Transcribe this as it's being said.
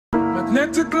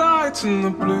magnetic lights in the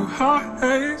blue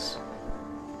haze,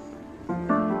 a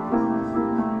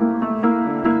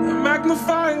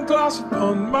magnifying glass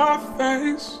upon my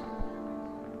face.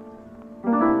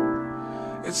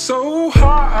 It's so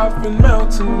hot, I've been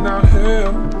melting out here.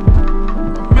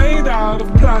 I'm made out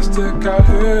of plastic out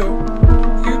here.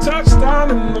 You touched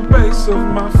down in the base of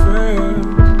my fear.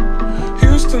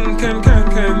 Houston, can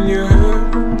you hear?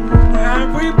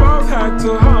 And we both had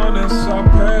to harness our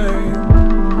pain.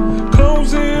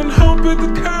 Close in, hope it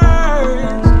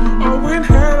decays. Oh,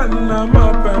 inhale and I'm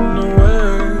up and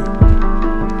away.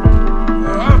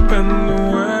 Up and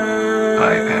away.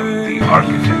 I am the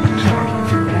architect.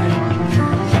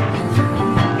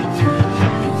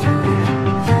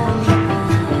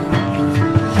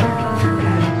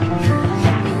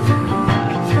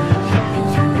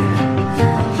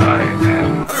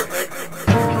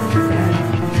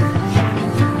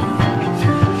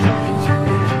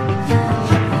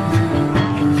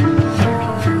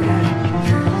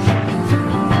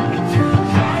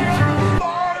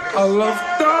 I love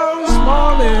those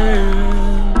mornings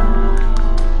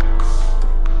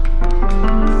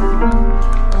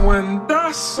when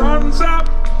the sun's up,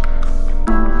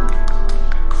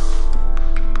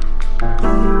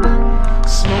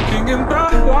 smoking in the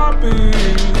lobby,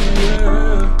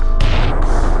 yeah.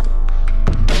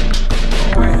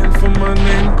 Waiting for my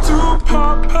name to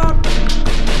pop up,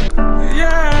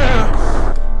 yeah.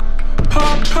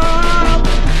 Pop up.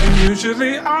 And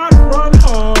usually I run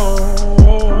home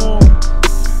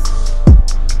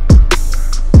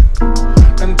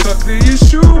and tuck the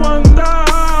issue under,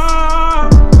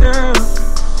 yeah.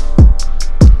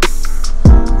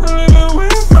 Living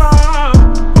with my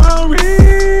worries.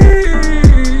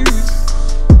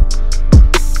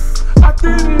 I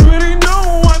didn't really know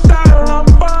what that love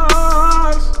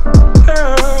was,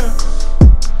 yeah.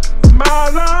 My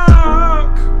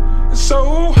luck is so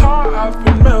hot, I've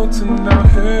been melting out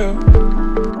here.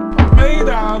 I'm made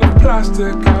out of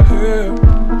plastic out here.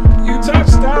 You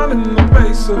touched down in the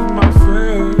base of my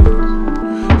fears.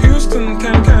 Houston, can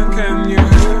you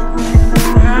hear?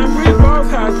 And we both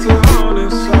had to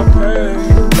harness our pain.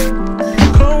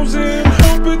 Close in,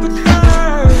 hope it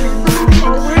decays.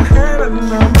 Oh, inhale and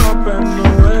I'm up and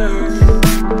away.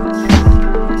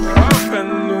 Up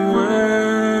and away.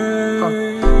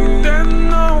 You didn't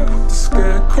know what the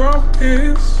scarecrow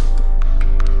is.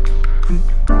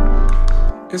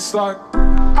 It's like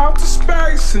outer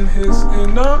space in his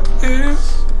inner ears.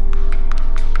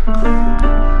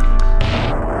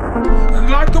 And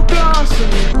like a blossom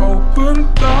he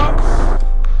opened up,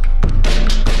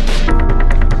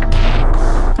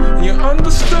 and you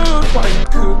understood why you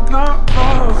could not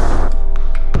love.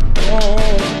 Oh,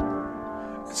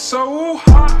 it's so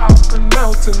hot, I've been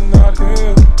melting out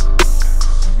here.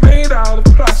 Made out of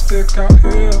plastic out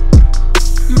here.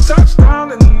 You touched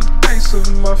down in the base of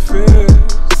my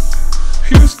fears.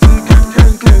 Houston, can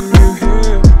you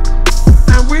hear?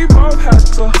 And we both had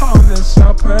to harness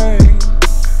our pain.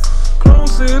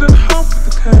 Close it and hope it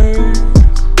decays.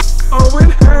 Oh,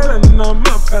 inhale and I'm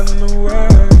up and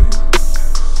away.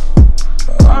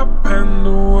 Up and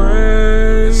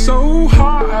away. It's so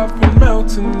hot, I've been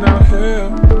melting out here.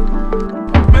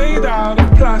 Made out of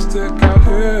plastic out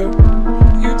here.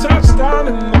 You touched down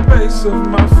in the base of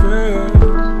my fears.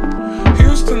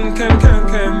 Houston, can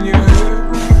you hear?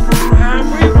 And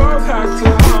we both had to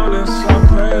harness our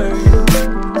pain.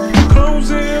 Close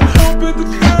in, hope it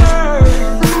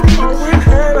decays. Oh,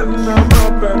 inhale and I'm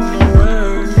up and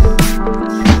away.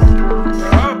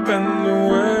 Up and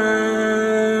away.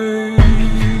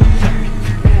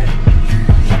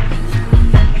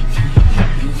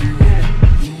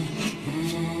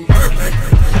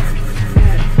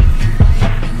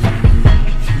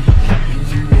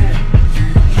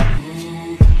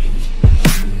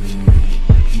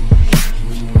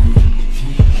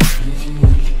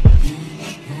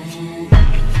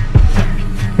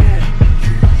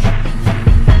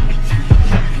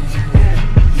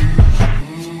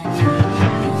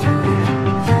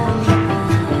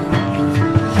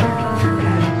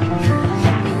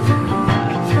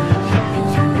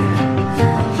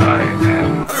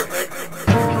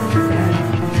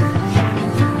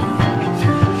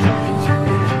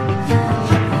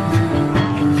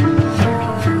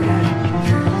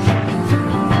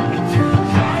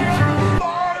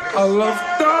 I love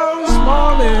those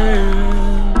mornings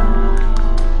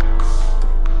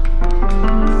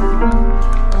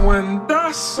when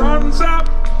the sun's up,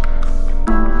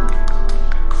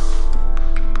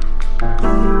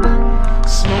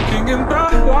 smoking in the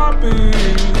lobby,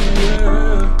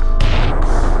 yeah.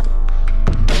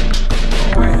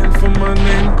 Waiting for my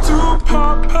name to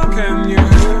pop up, can you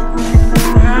hear?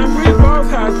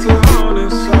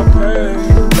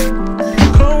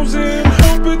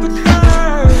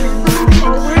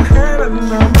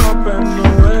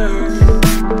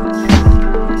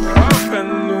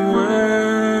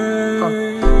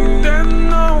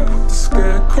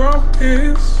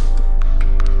 is.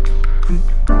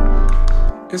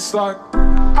 It's like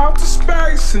outer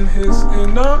space in his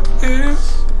inner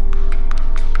ears.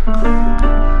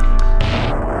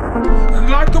 And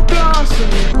like a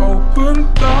blossom he opened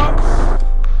up,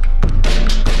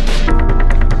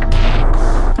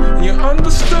 and you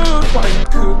understood why you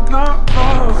could not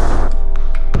love.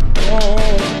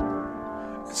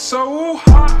 Oh, it's so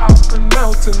hot I've been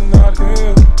melting out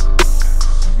here,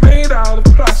 made out of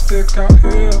plastic out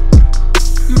here.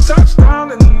 You touched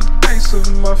down in the base of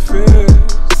my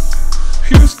fears.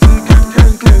 Houston, can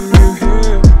you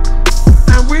hear?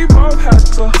 And we both had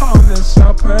to harness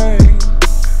our pain,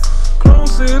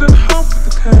 close it and hope with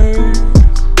the case.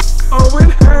 Oh,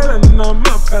 inhale and I'm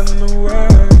up and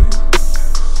away,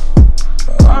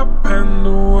 up and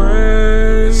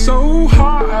away. It's so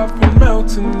hot I've been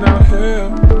melting out here,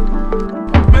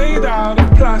 made out of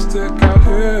plastic out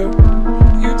here.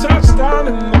 You touched down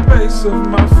in the base of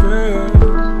my fears.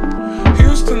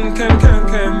 Houston, can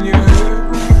you hear?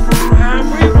 And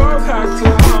we both had to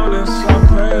harness our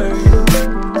pain,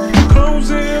 close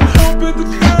in, hope it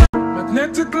decay.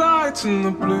 Magnetic lights in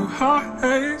the blue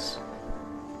haze,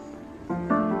 a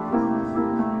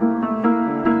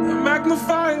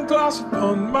magnifying glass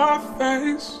upon my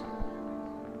face.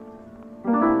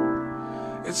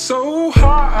 It's so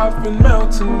hot I've been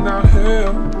melting out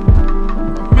here,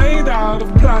 made out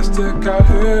of plastic out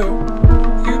here.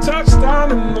 You touched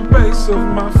down in the base of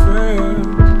my fears.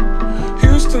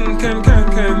 Houston, can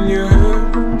you hear?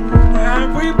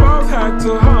 And we both had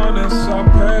to harness our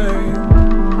pain,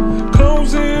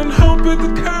 close in, hope it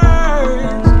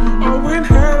decays. Oh,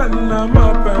 inhale and I'm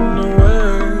up and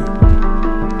away,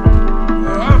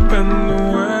 up and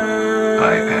away.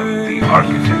 I am the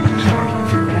architect.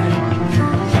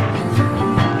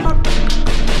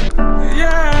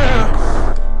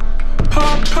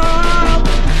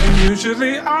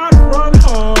 Usually I'd run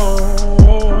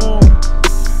home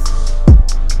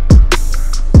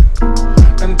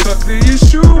and tuck the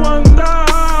issue under,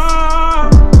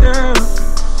 yeah.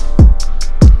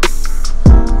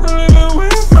 Living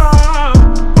with my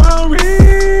worries,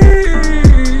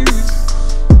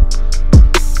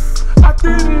 I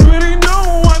didn't really know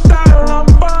what that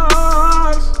lump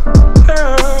was,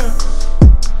 yeah.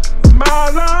 My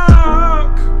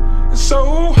luck is so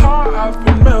hot I've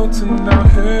been melting out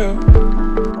here,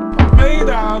 made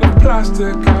out of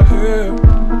plastic out here.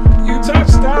 You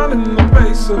touched down in the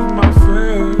base of my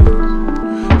fears.